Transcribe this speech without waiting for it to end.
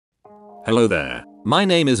Hello there, my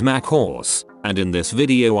name is McHorse, and in this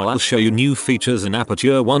video I'll show you new features in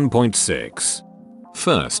Aperture 1.6.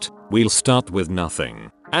 First, we'll start with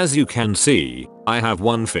nothing. As you can see, I have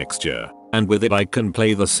one fixture, and with it I can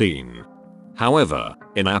play the scene. However,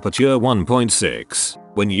 in Aperture 1.6,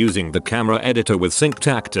 when using the camera editor with synced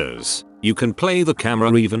actors, you can play the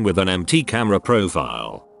camera even with an empty camera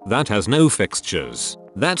profile that has no fixtures.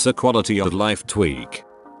 That's a quality of life tweak.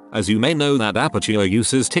 As you may know, that Aperture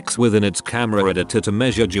uses ticks within its camera editor to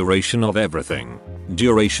measure duration of everything.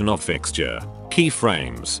 Duration of fixture,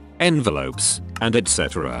 keyframes, envelopes, and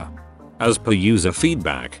etc. As per user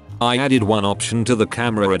feedback, I added one option to the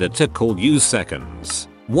camera editor called use seconds.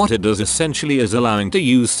 What it does essentially is allowing to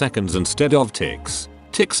use seconds instead of ticks.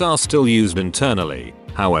 Ticks are still used internally,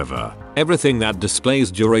 however, everything that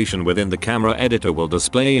displays duration within the camera editor will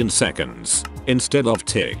display in seconds, instead of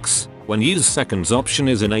ticks, when use seconds option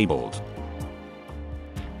is enabled.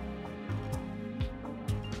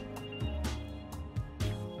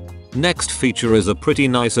 Next feature is a pretty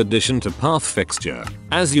nice addition to path fixture.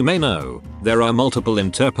 As you may know, there are multiple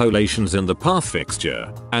interpolations in the path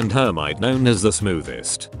fixture, and Hermite known as the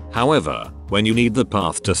smoothest. However, when you need the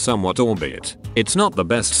path to somewhat orbit, it's not the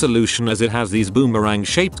best solution as it has these boomerang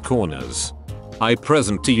shaped corners. I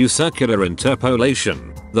present to you circular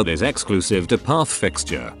interpolation that is exclusive to path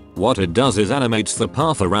fixture. What it does is animates the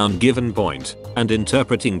path around given point, and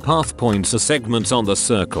interpreting path points as segments on the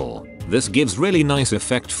circle. This gives really nice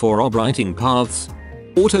effect for orbiting paths.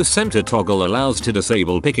 Auto center toggle allows to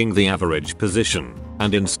disable picking the average position,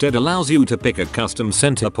 and instead allows you to pick a custom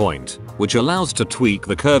center point, which allows to tweak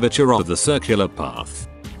the curvature of the circular path.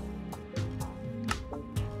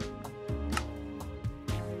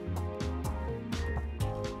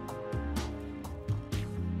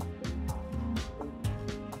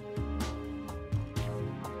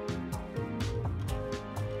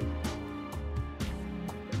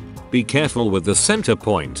 Be careful with the center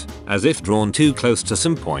point, as if drawn too close to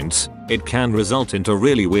some points, it can result into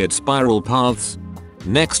really weird spiral paths.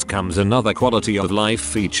 Next comes another quality of life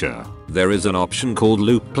feature. There is an option called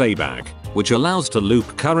loop playback, which allows to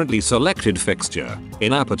loop currently selected fixture.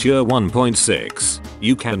 In Aperture 1.6,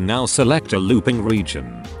 you can now select a looping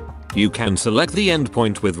region. You can select the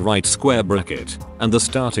endpoint with right square bracket, and the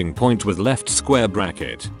starting point with left square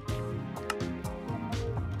bracket.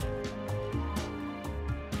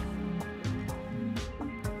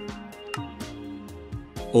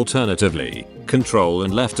 Alternatively, control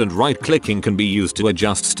and left and right clicking can be used to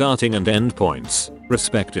adjust starting and end points,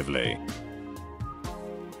 respectively.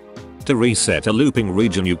 To reset a looping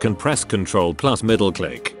region, you can press Ctrl plus middle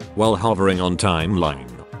click while hovering on timeline,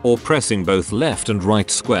 or pressing both left and right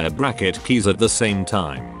square bracket keys at the same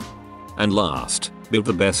time. And last, but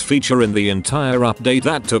the best feature in the entire update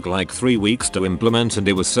that took like 3 weeks to implement and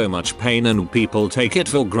it was so much pain and people take it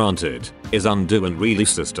for granted, is undo and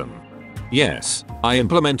release system. Yes, I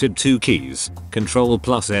implemented two keys, Ctrl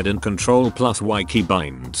plus Z and Ctrl plus Y key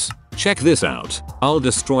binds. Check this out, I'll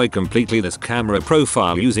destroy completely this camera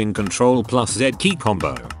profile using Ctrl plus Z key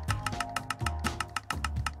combo.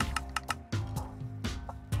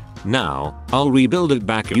 Now, I'll rebuild it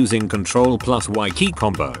back using Ctrl plus Y key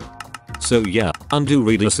combo. So yeah, undo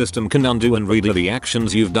reader system can undo and reader the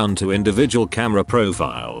actions you've done to individual camera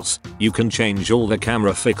profiles. You can change all the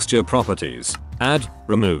camera fixture properties, add,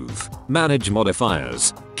 remove, manage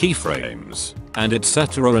modifiers, keyframes, and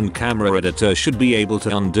etc. and camera editor should be able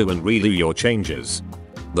to undo and redo your changes.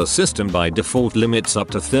 The system by default limits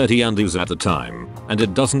up to 30 undos at a time, and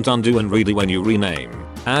it doesn't undo and redo when you rename,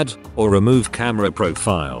 add, or remove camera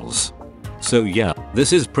profiles. So yeah,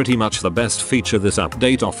 this is pretty much the best feature this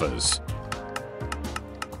update offers.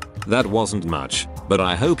 That wasn't much, but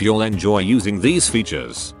I hope you'll enjoy using these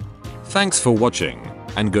features. Thanks for watching,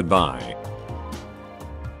 and goodbye.